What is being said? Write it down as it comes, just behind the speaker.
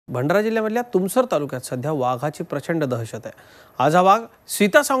भंडारा जिल्ह्यामधल्या तुमसर तालुक्यात सध्या वाघाची प्रचंड दहशत आहे। आज हा वाघ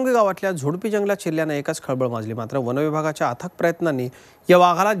सीतासावंगी गावातल्या झुडपी जंगलात शिरल्याने एकच खळबळ माजली। मात्र वनविभागाच्या अथक प्रयत्नांनी या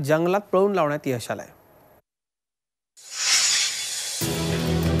वाघाला जंगलात पळवून लावण्यात यश आलंय।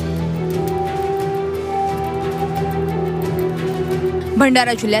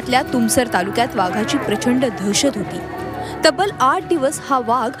 भंडारा जिल्ह्यातल्या तुमसर तालुक्यात वाघाची प्रचंड दहशत होती। तब्बल 8 दिवस हा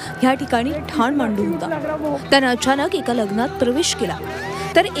वाघ या ठिकाणी ठाण मांडून होता। त्याने अचानक एका लग्नात प्रवेश केला,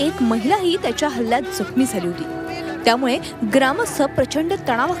 तर एक महिलाही त्याच्या हल्ल्यात जखमी झाली होती। त्यामुळे ग्रामस्थ प्रचंड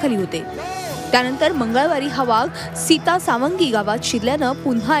तणावाखाली होते। त्यानंतर मंगळवारी हा वाघ सीतासावंगी गावात शिरल्याने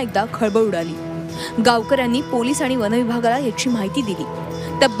पुन्हा एकदा खळबळ उडाली। गावकऱ्यांनी पोलीस आणि वनविभागाला याची माहिती दिली।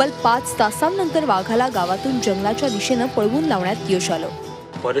 तब्बल 5 तासांनंतर वाघाला गावातून जंगलाच्या दिशेने पळवून लावण्यात यश आलं।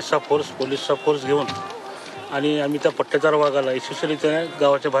 बरेचसा पोलीसचा फोर्स घेऊन आणि आम्ही त्या पट्टेदार वाघाला यशस्वीरित्या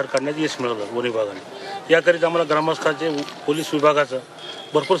गावाच्या बाहेर काढण्यात यश मिळवलं वन विभागाने। याकरिता आम्हाला ग्रामस्थांचे पोलीस विभागाचं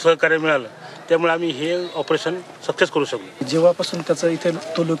भरपूर सहकार्य मिळालं, त्यामुळे आम्ही हे ऑपरेशन सक्सेस करू शकलो। जेव्हापासून त्याचा इथे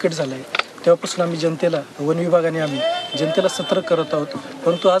तो लोकेट झाला आहे तेव्हापासून आम्ही जनतेला, वन विभागाने आम्ही जनतेला सतर्क करत आहोत।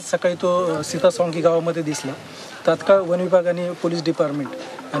 परंतु आज सकाळी तो सीतासावंगी गावामध्ये दिसला। तात्काळ वन विभागाने, पोलीस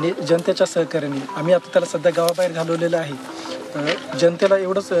डिपार्टमेंट आणि जनतेच्या सहकार्याने आम्ही आता त्याला सध्या गावाबाहेर घालवलेलं आहे। जनतेला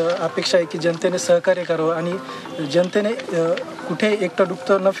एवढंच अपेक्षा आहे की जनतेने सहकार्य करावं आणि जनतेने कुठे एकटं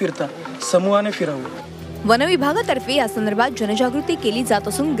दुकटं न फिरता समूहाने फिरावं। वन विभागातर्फे या संदर्भात जनजागृती केली जात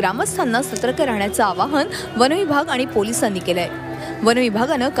असून ग्रामस्थांना सतर्क राहण्याचं आवाहन वन विभाग आणि पोलिसांनी केलंय। वन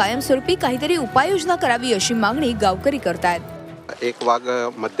विभागानं कायमस्वरूपी काहीतरी उपाययोजना करावी अशी मागणी गावकरी करतायत। एक वाघ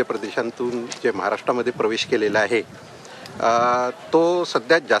मध्य प्रदेशातून जे महाराष्ट्रामध्ये प्रवेश केलेला आहे, तो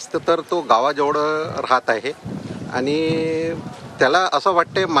सध्या जास्त तर तो गावाजवळ राहत आहे आणि त्याला असं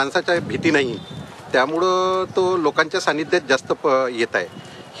वाटते माणसाच्या भीती नाही, त्यामुळं तो लोकांच्या सानिध्यात जास्त येत आहे।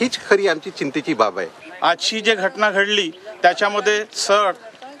 हीच खरी आमची चिंतेची बाब आहे। आजची जी घटना घडली त्याच्यामध्ये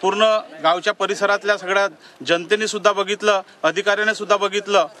पूर्ण गावच्या परिसरातल्या सगळ्या जनतेने सुद्धा बघितलं, अधिकाऱ्याने सुद्धा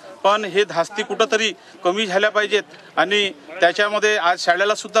बघितलं, पण हे धास्ती कुठंतरी कमी झाल्या पाहिजेत आणि त्याच्यामध्ये आज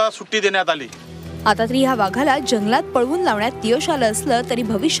शाळेला सुद्धा सुट्टी देण्यात आली। आता तरी ह्या वाघाला जंगलात पळवून लावण्यात यश आलं असलं तरी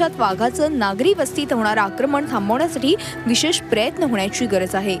भविष्यात वाघाचं नागरी वस्तीत होणारं आक्रमण थांबवण्यासाठी विशेष प्रयत्न होण्याची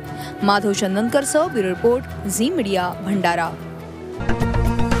गरज आहे। Madhav चंदनकरसह bureau report, Zee media, Bhandara.